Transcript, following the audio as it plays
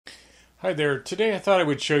Hi there. Today I thought I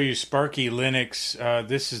would show you SparkyLinux.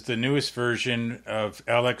 This is the newest version of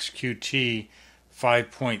LXQT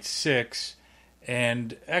 5.6,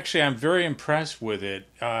 and actually I'm very impressed with it.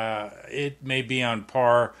 It may be on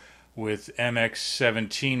par with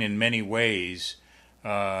MX17 in many ways,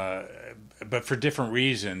 uh, but for different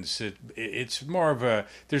reasons. It's more of a,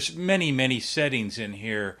 there's many settings in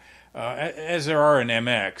here, as there are in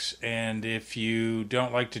MX, and if you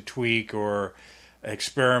don't like to tweak or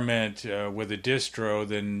experiment with a distro,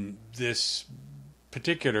 then this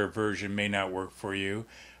particular version may not work for you.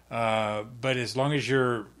 But as long as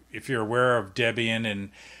if you're aware of Debian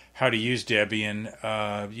and how to use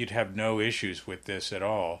Debian, you'd have no issues with this at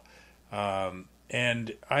all.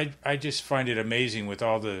 And I just find it amazing with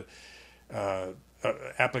all the uh,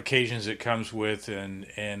 applications it comes with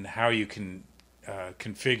and how you can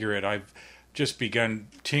configure it. I've just begun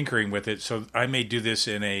tinkering with it, so I may do this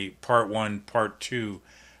in a part one, part two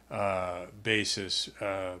basis.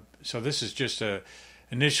 So this is just a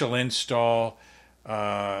initial install,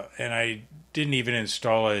 and I didn't even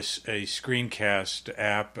install a screencast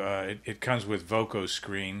app. It comes with Voco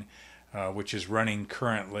Screen, which is running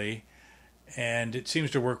currently, and it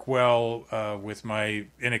seems to work well with my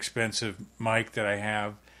inexpensive mic that I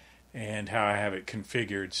have and how I have it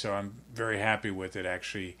configured. So I'm very happy with it,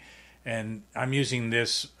 actually. And I'm using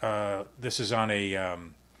this. This is on a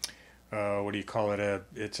what do you call it?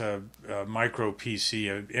 It's a micro PC,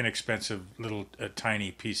 an inexpensive little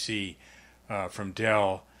tiny PC from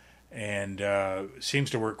Dell, and seems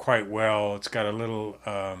to work quite well. It's got a little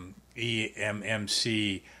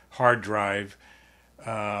eMMC hard drive,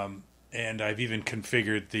 and I've even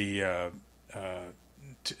configured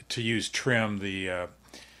to use trim. The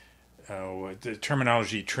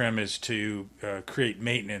terminology trim is to create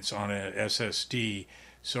maintenance on a SSD,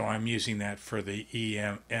 so I'm using that for the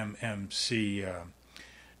eMMC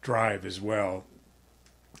drive as well.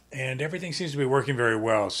 And everything seems to be working very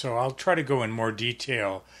well, so I'll try to go in more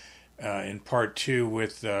detail in part two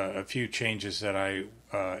with a few changes that I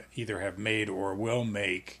either have made or will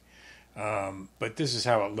make. But this is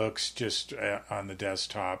how it looks just on the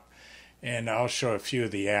desktop, and I'll show a few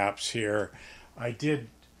of the apps here. I did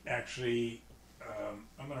actually,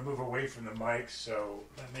 I'm going to move away from the mic, so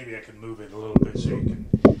maybe I can move it a little bit so you can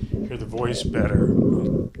hear the voice better.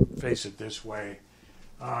 I'll face it this way.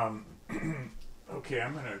 Okay,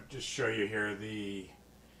 I'm going to just show you here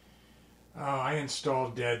I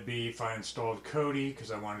installed Dead Beef. I installed Kodi because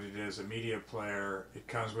I wanted it as a media player. It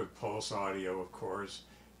comes with Pulse Audio, of course.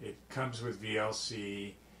 It comes with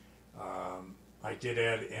VLC. I did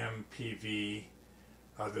add MPV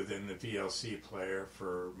other than the VLC player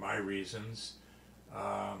for my reasons.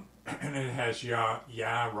 And it has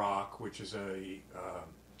Ya Rock, which is a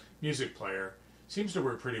music player. Seems to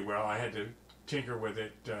work pretty well. I had to tinker with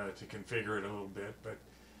it to configure it a little bit, but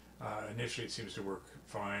initially it seems to work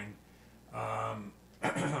fine.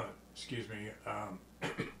 Excuse me.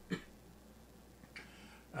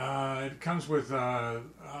 It comes with,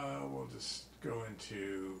 we'll just go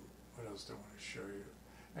into, what else do I want to show you?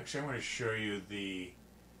 Actually, I want to show you the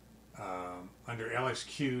under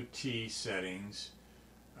LXQT settings,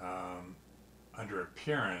 under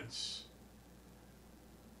appearance,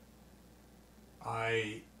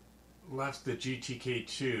 I left the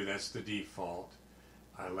GTK2, that's the default.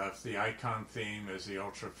 I left the icon theme as the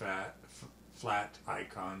flat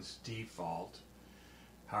icons default.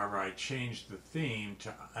 However, I changed the theme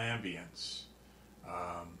to ambience,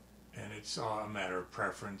 and it's all a matter of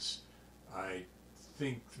preference. I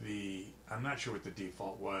think I'm not sure what the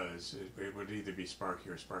default was. It would either be Sparky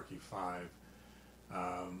or Sparky 5.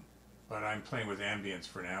 But I'm playing with ambience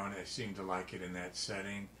for now, and I seem to like it in that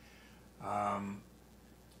setting.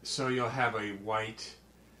 So you'll have a white,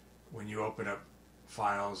 when you open up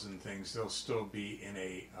files and things, they'll still be in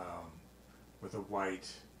with a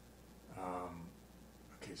white,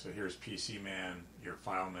 okay, so here's PC Man, your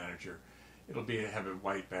file manager. It'll have a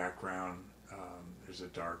white background. There's a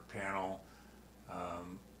dark panel.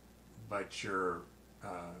 But your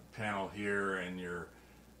panel here and your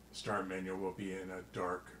start menu will be in a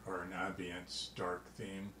dark or an ambience dark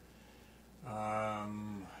theme. I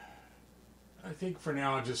think for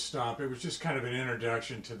now I'll just stop. It was just kind of an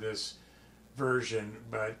introduction to this version,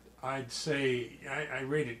 but I'd say I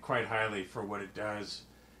rate it quite highly for what it does,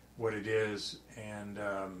 what it is, and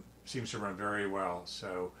seems to run very well.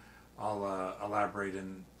 So I'll elaborate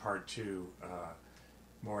in part two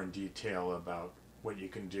more in detail about what you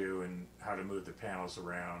can do and how to move the panels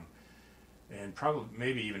around, and probably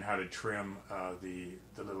maybe even how to trim the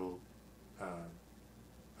little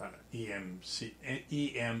eMMC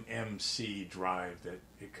drive that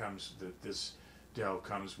this Dell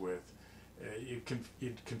comes with. you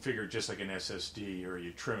configure it just like an SSD, or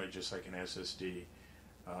you trim it just like an SSD.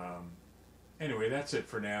 Anyway, that's it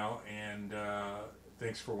for now, and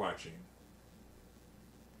thanks for watching.